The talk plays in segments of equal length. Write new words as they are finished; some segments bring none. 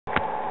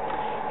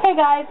Hey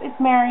guys, it's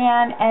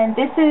Marianne, and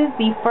this is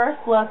the first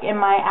look in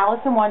my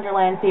Alice in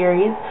Wonderland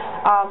series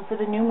for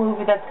the new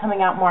movie that's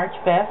coming out March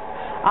 5th.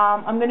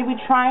 I'm going to be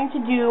trying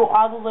to do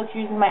all the looks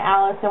using my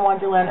Alice in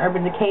Wonderland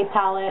Urban Decay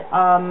palette.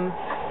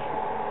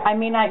 I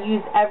may not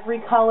use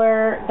every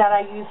color that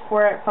I use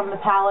for it from the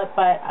palette,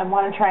 but I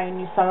want to try and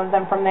use some of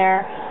them from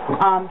there,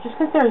 just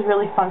because there's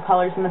really fun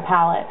colors in the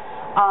palette.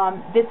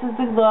 This is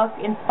the look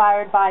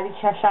inspired by the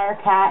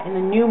Cheshire Cat in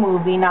the new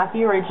movie, not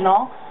the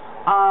original.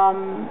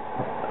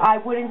 I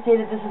wouldn't say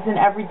that this is an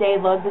everyday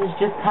look. This is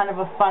just kind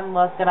of a fun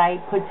look that I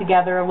put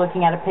together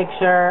looking at a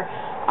picture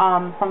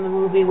from the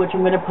movie, which I'm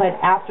going to put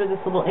after this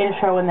little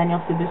intro, and then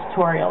you'll see the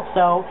tutorial.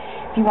 So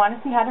if you want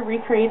to see how to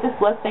recreate this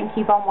look, then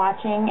keep on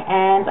watching,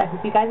 and I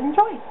hope you guys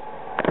enjoy.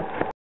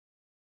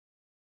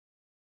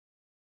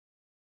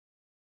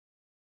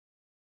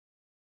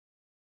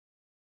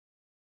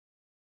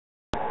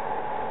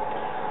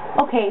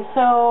 Okay,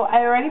 so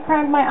I already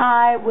primed my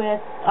eye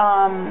with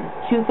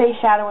Too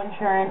Faced Shadow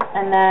Insurance,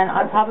 and then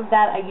on top of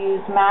that I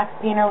used MAC's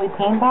Painterly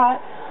Paint Pot,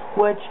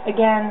 which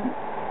again,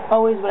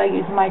 always what I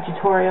use in my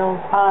tutorials.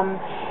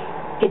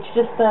 It's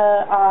just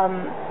a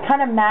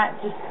kind of matte,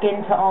 just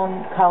skin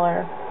tone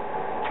color.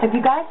 If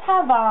you guys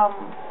have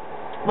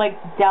like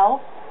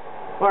Delft,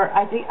 or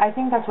I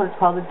think that's what it's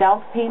called, the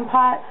Delft Paint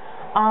Pot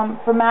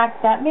for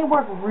MAC, that may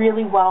work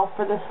really well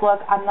for this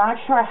look. I'm not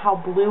sure how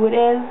blue it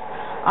is.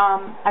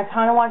 I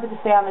kind of wanted to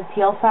stay on the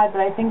teal side,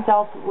 but I think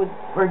Delft,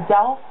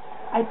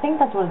 I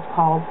think that's what it's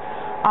called.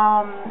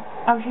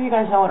 I'm sure you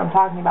guys know what I'm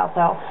talking about,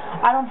 though.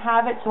 I don't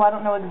have it, so I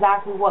don't know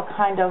exactly what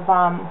kind of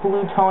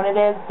blue tone it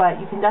is,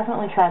 but you can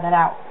definitely try that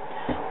out.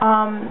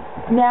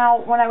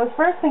 Now, when I was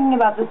first thinking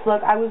about this look,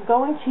 I was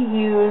going to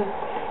use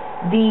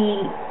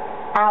the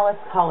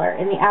Alice color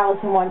in the Alice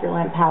in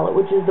Wonderland palette,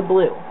 which is the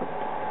blue.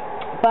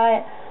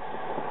 But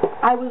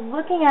I was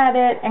looking at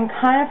it and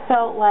kind of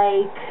felt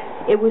like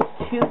it was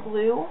too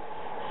blue,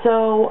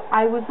 so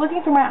I was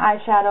looking through my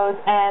eyeshadows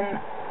and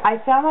I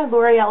found my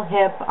L'Oreal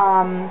Hip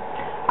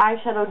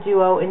eyeshadow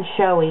duo in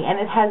Showy, and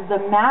it has the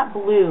matte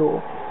blue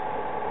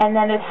and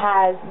then it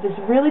has this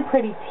really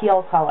pretty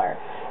teal color.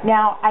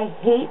 Now, I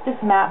hate this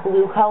matte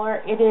blue color.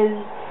 It is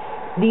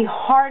the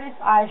hardest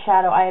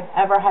eyeshadow I have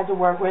ever had to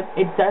work with.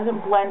 It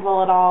doesn't blend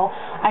well at all.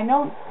 I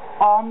know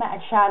all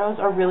matte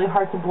shadows are really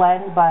hard to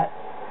blend, but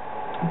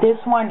this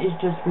one is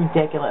just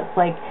ridiculous.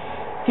 Like,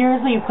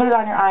 seriously, you put it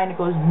on your eye and it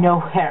goes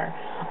nowhere.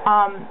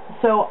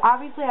 So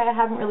obviously I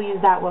haven't really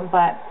used that one,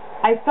 but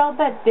I felt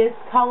that this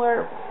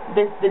color,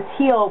 the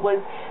teal, was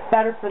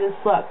better for this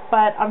look.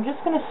 But I'm just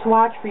going to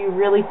swatch for you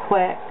really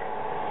quick.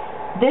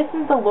 This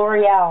is the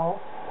L'Oreal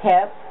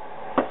Hip,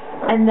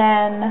 and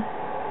then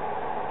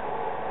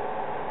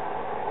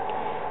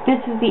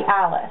this is the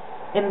Alice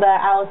in the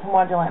Alice in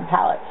Wonderland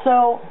palette.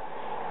 So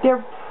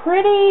they're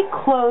pretty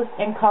close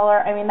in color.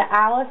 I mean, the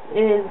Alice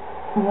is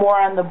more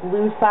on the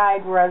blue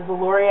side, whereas the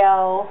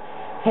L'Oreal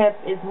Hip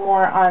is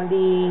more on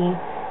the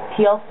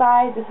teal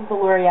side. This is the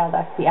L'Oreal,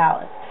 that's the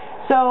Alice.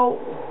 So,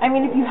 I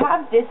mean, if you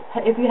have this,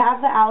 if you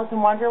have the Alice in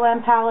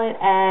Wonderland palette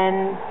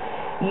and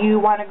you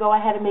want to go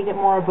ahead and make it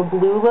more of a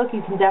blue look,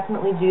 you can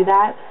definitely do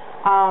that.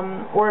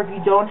 Or if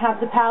you don't have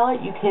the palette,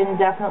 you can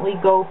definitely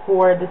go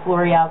for this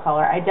L'Oreal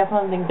color. I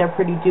definitely think they're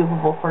pretty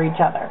dupable for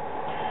each other.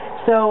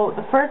 So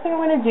the first thing I'm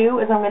going to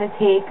do is I'm going to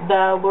take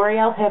the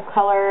L'Oreal Hip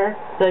color,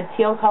 the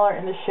teal color,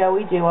 and the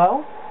Showy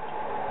duo.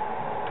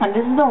 And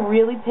this is a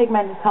really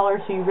pigmented color,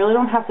 so you really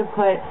don't have to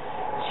put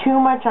too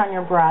much on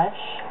your brush.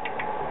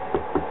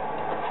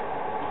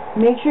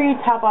 Make sure you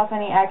top off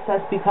any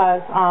excess because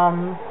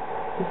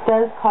this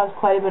does cause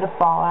quite a bit of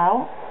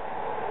fallout.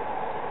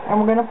 And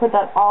we're going to put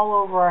that all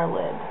over our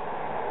lid.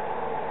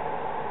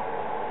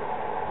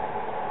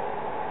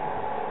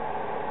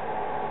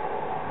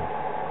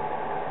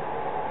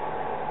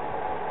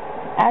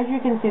 As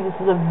you can see, this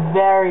is a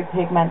very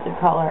pigmented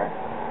color.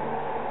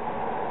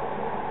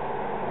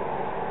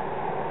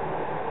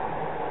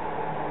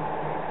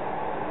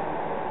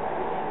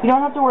 You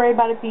don't have to worry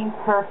about it being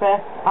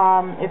perfect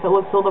if it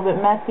looks a little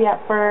bit messy at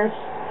first,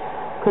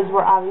 because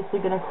we're obviously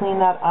going to clean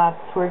that up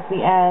towards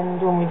the end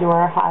when we do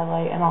our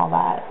highlight and all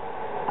that.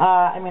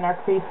 I mean our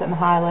crease and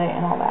highlight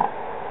and all that.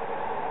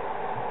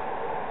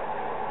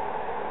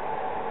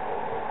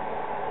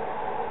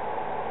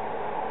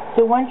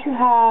 So once you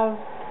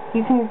have,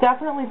 you can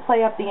definitely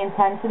play up the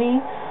intensity.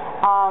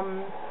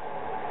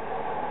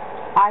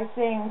 I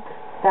think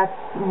that's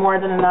more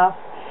than enough.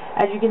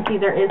 As you can see,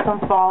 there is some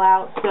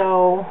fallout,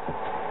 so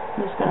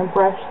I'm just going to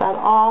brush that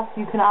off.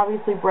 You can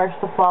obviously brush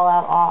the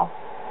fallout off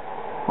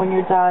when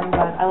you're done,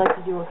 but I like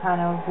to do it kind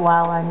of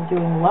while I'm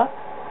doing the look.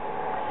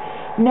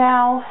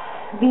 Now,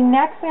 the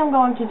next thing I'm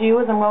going to do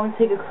is I'm going to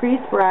take a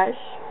crease brush,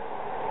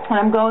 and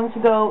I'm going to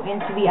go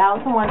into the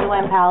Alice in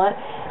Wonderland palette,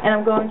 and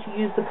I'm going to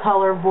use the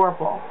color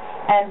Vorpal.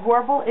 And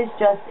Vorpal is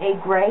just a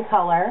gray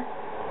color,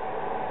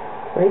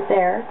 right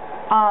there.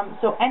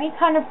 So any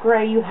kind of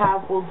gray you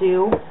have will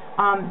do.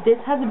 This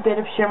has a bit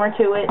of shimmer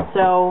to it,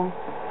 so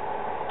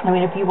I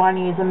mean, if you want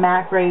to use a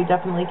matte gray, you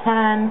definitely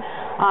can,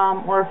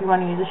 or if you want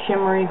to use a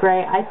shimmery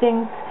gray. I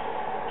think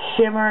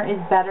shimmer is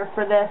better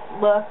for this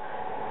look.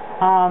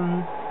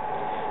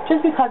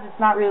 Just because it's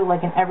not really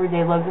like an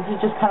everyday look. This is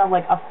just kind of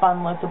like a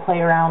fun look to play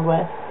around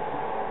with.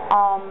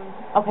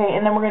 Okay,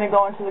 and then we're going to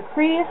go into the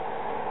crease,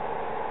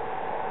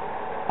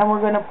 and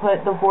we're going to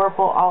put the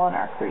Vorpal all in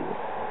our crease.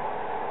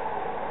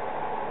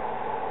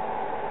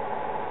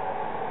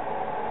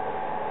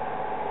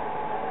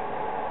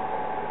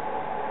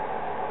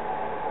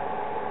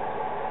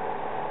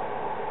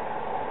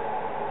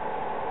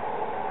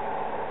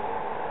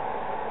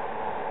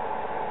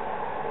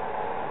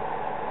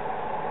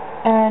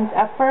 And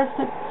at first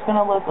it's going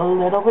to look a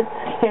little bit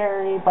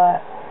scary,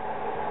 but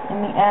in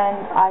the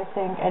end, I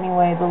think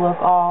anyway, the look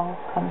all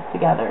comes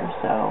together.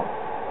 So,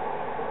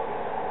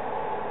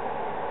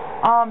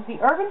 the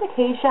Urban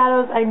Decay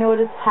shadows I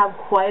noticed have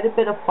quite a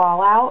bit of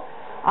fallout.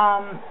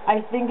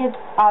 I think it's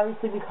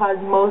obviously because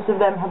most of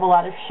them have a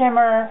lot of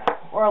shimmer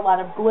or a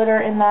lot of glitter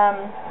in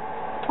them.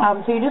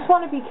 So you just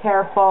want to be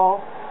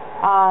careful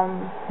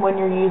when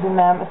you're using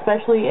them,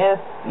 especially if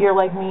you're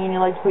like me and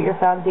you like to put your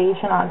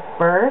foundation on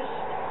first.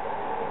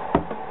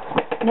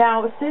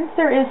 Now, since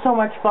there is so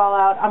much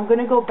fallout, I'm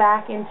going to go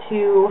back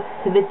into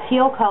the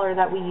teal color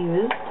that we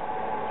used.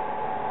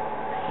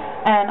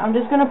 And I'm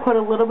just going to put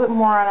a little bit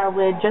more on our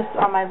lid, just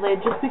on my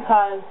lid, just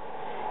because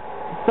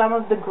some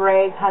of the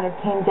gray kind of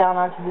came down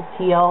onto the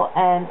teal,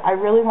 and I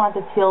really want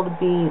the teal to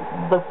be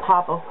the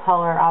pop of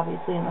color,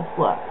 obviously, in this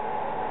look.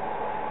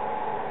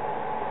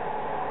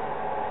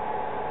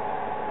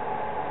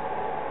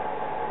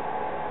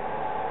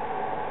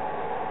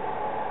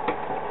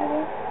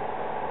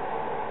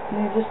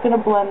 And you're just going to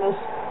blend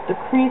the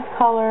crease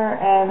color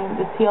and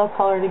the teal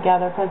color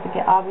together, because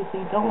again,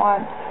 obviously you don't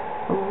want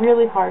a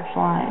really harsh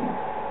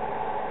line.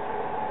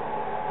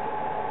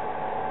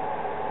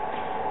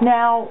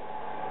 Now,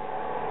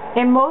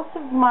 in most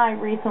of my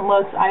recent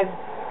looks, I've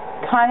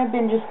kind of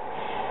been just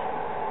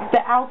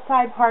the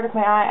outside part of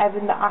my eye.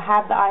 I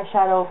have the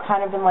eyeshadow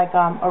kind of in like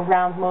a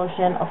round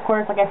motion. Of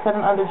course, like I said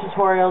in other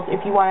tutorials,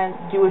 if you want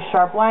to do a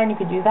sharp line, you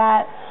could do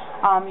that.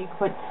 You can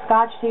put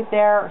scotch tape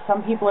there, or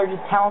some people are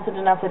just talented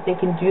enough that they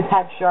can do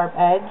that sharp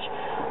edge.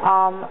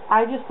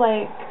 I just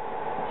like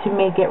to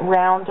make it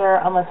rounder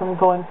unless I'm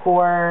going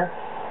for,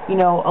 you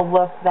know, a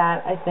look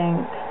that I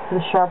think the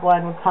sharp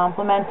line would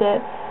complement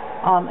it.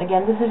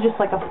 Again, this is just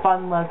like a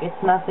fun look.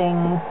 It's nothing,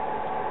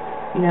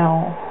 you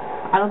know,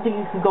 I don't think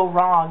you could go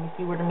wrong if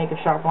you were to make a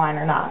sharp line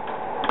or not.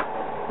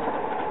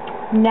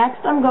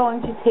 Next, I'm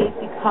going to take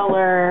the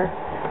color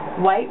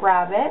White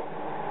Rabbit.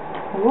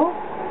 Ooh.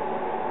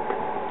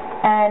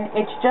 And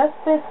it's just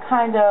this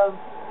kind of,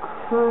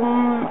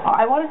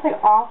 I want to say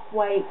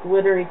off-white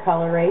glittery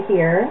color right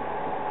here.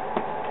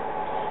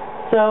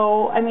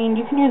 So, I mean,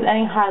 you can use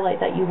any highlight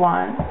that you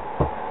want.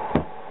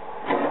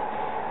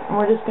 And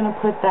we're just going to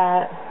put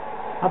that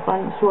up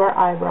onto our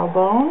eyebrow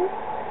bone.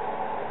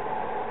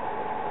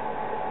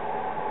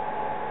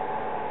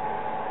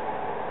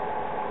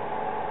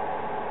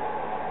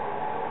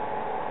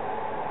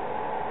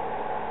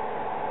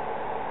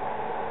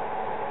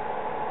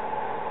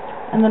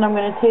 And then I'm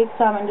going to take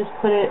some and just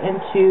put it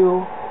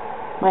into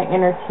my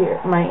inner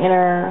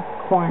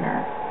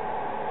corner.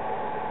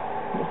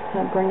 Just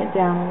kind of bring it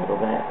down a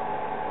little bit.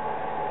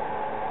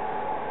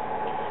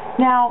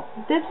 Now,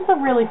 this is a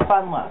really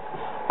fun look.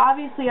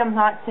 Obviously, I'm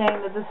not saying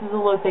that this is a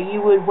look that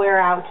you would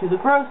wear out to the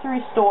grocery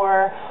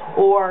store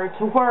or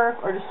to work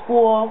or to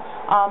school.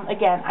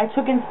 Again, I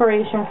took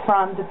inspiration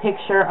from the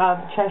picture of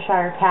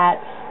Cheshire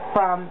Cat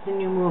from the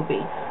new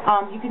movie.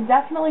 You can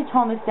definitely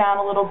tone this down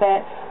a little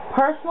bit.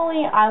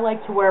 Personally, I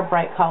like to wear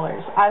bright colors.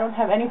 I don't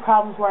have any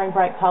problems wearing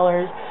bright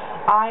colors.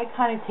 I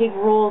kind of take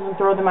rules and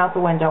throw them out the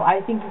window.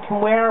 I think you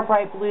can wear a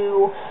bright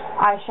blue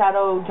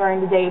eyeshadow during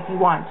the day if you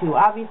want to.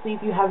 Obviously,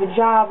 if you have a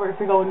job or if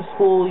you're going to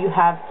school, you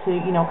have to,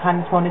 you know, kind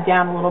of tone it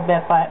down a little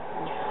bit, but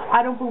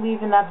I don't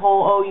believe in that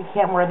whole, oh, you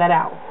can't wear that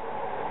out.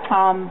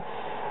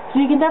 So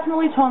you can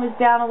definitely tone this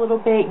down a little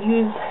bit,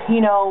 use,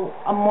 you know,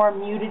 a more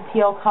muted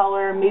teal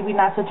color, maybe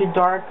not such a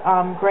dark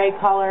gray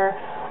color.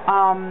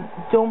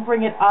 Don't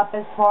bring it up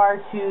as far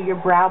to your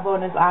brow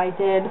bone as I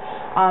did,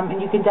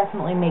 and you can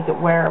definitely make it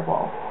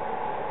wearable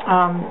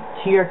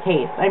to your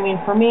taste. I mean,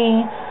 for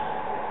me,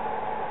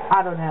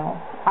 I don't know.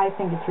 I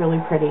think it's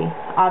really pretty.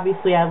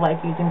 Obviously, I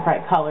like using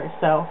bright colors,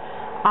 so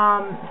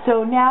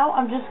now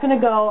I'm just going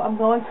to I'm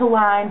going to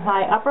line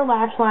my upper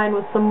lash line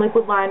with some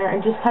liquid liner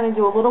and just kind of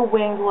do a little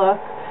winged look,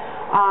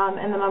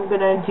 and then I'm going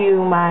to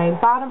do my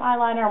bottom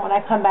eyeliner, and when I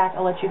come back,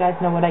 I'll let you guys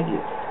know what I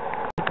used.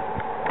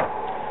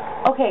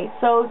 Okay,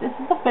 so this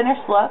is the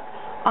finished look.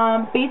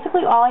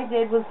 Basically all I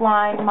did was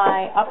line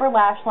my upper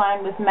lash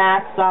line with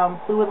MAC's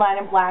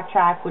Fluidline and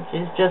Blacktrack, which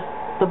is just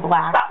the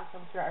black, which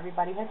I'm sure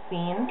everybody has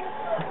seen.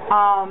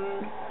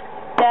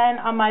 Then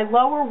on my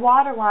lower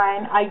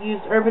waterline, I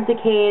used Urban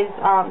Decay's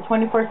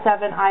 24/7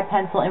 eye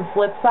pencil in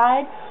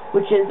Flipside,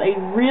 which is a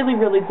really,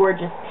 really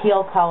gorgeous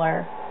teal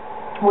color,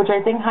 which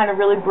I think kind of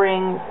really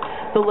brings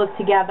the look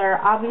together.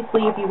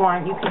 Obviously, if you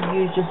want, you could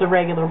use just a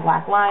regular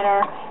black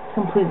liner. It's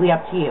completely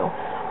up to you.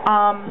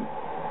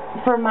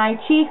 For my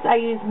cheeks, I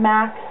used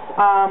MAC's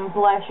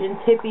blush in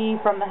Tippy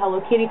from the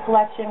Hello Kitty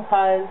collection,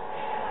 because,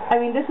 I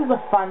mean, this is a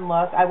fun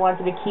look. I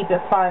wanted to keep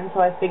it fun, so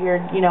I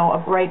figured, you know, a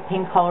bright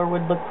pink color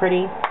would look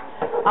pretty.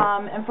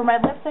 And for my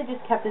lips, I just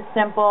kept it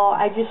simple.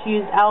 I just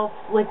used e.l.f.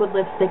 liquid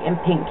lipstick in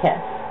Pink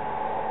Kiss.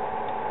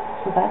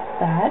 So that's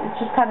that. It's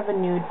just kind of a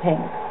nude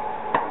pink.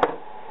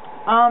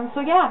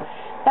 So yeah,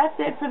 that's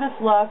it for this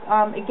look.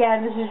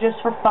 Again, this is just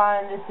for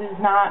fun. This is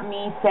not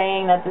me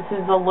saying that this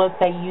is a look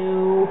that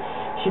you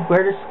should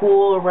wear to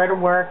school or wear to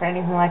work or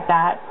anything like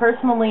that.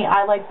 Personally,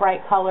 I like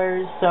bright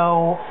colors,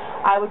 so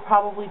I would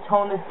probably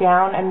tone this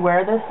down and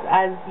wear this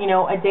as, you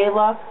know, a day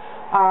look.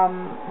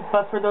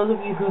 But for those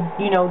of you who,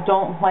 you know,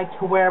 don't like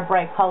to wear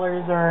bright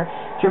colors or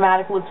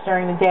dramatic looks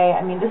during the day,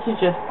 I mean, this is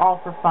just all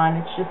for fun.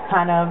 It's just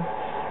kind of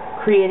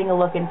creating a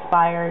look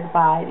inspired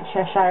by the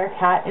Cheshire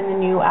Cat in the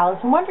new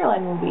Alice in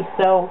Wonderland movie.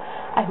 So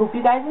I hope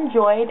you guys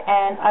enjoyed,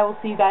 and I will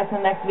see you guys in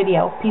the next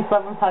video. Peace,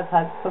 love, and hug.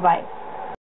 Bye-bye.